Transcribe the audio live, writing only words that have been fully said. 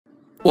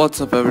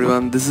What's up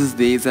everyone, this is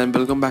Deys and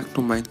welcome back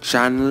to my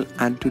channel,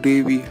 and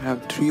today we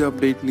have 3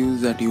 update news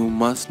that you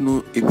must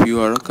know if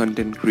you are a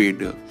content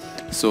creator.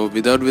 So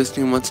without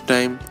wasting much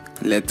time,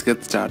 let's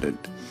get started.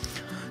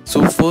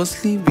 So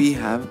firstly we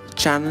have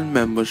channel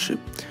membership.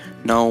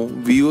 Now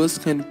viewers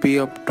can pay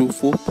up to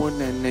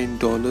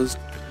 $4.99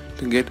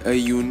 to get a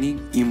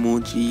unique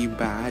emoji,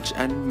 badge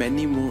and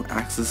many more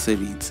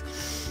accessories.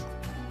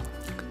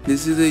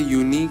 This is a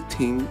unique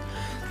thing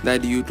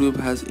that YouTube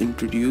has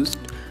introduced,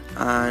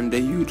 and a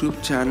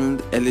YouTube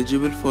channel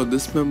eligible for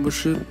this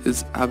membership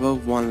is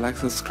above 1 lakh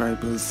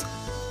subscribers.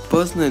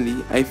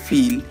 Personally, I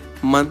feel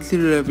monthly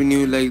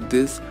revenue like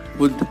this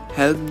would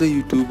help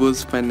the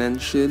YouTubers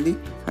financially,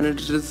 and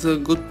it is a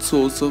good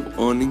source of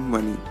earning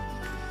money.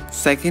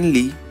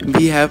 Secondly,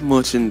 we have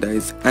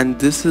merchandise, and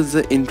this is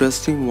the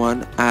interesting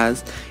one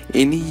as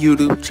any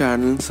YouTube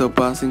channel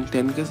surpassing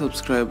 10k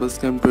subscribers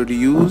can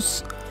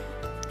produce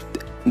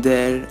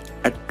their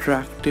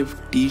attractive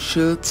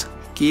t-shirts,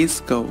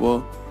 case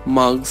cover,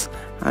 mugs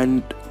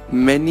and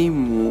many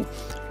more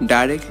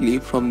directly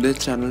from their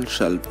channel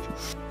shelf.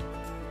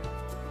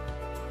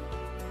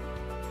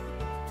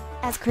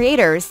 As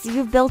creators,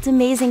 you've built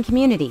amazing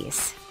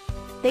communities.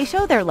 They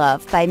show their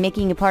love by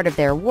making you part of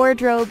their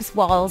wardrobes,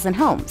 walls, and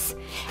homes.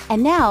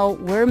 And now,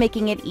 we're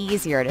making it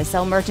easier to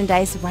sell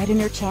merchandise right on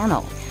your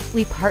channel.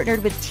 We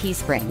partnered with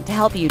Teespring to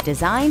help you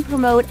design,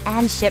 promote,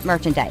 and ship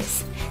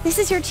merchandise. This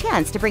is your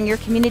chance to bring your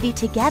community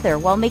together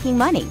while making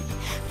money.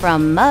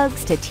 From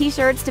mugs to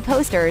t-shirts to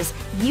posters,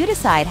 you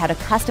decide how to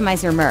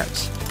customize your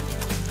merch.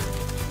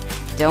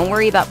 Don't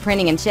worry about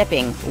printing and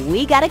shipping,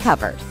 we got it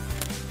covered.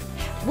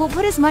 We'll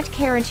put as much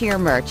care into your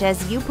merch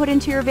as you put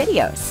into your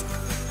videos.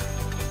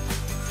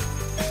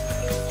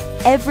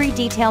 Every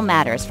detail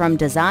matters from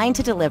design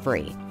to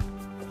delivery.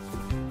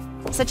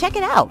 So check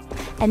it out.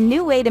 A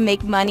new way to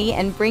make money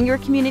and bring your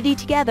community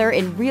together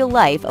in real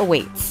life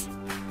awaits.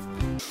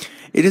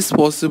 It is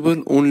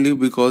possible only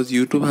because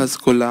YouTube has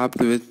collabed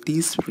with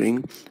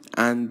Teespring,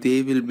 and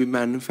they will be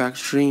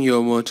manufacturing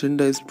your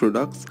merchandise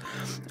products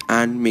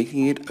and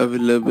making it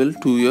available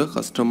to your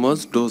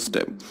customers'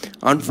 doorstep.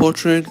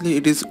 Unfortunately,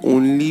 it is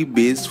only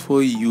based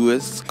for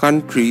US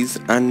countries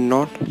and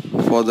not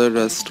for the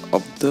rest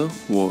of the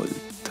world.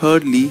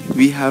 Thirdly,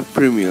 we have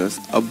premieres,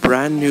 a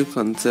brand new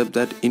concept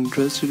that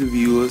interested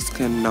viewers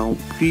can now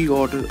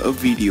pre-order a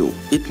video.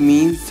 It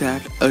means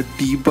that a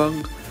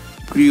debunked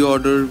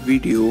pre-order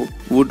video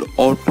would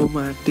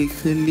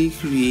automatically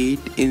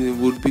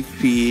be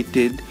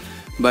created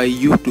by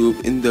YouTube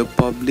in the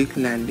public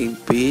landing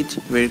page,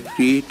 where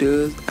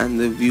creators and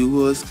the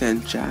viewers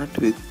can chat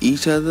with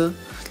each other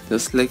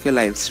just like a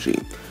live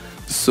stream.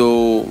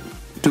 So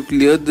to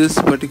clear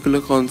this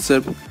particular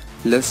concept,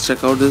 let's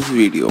check out this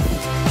video.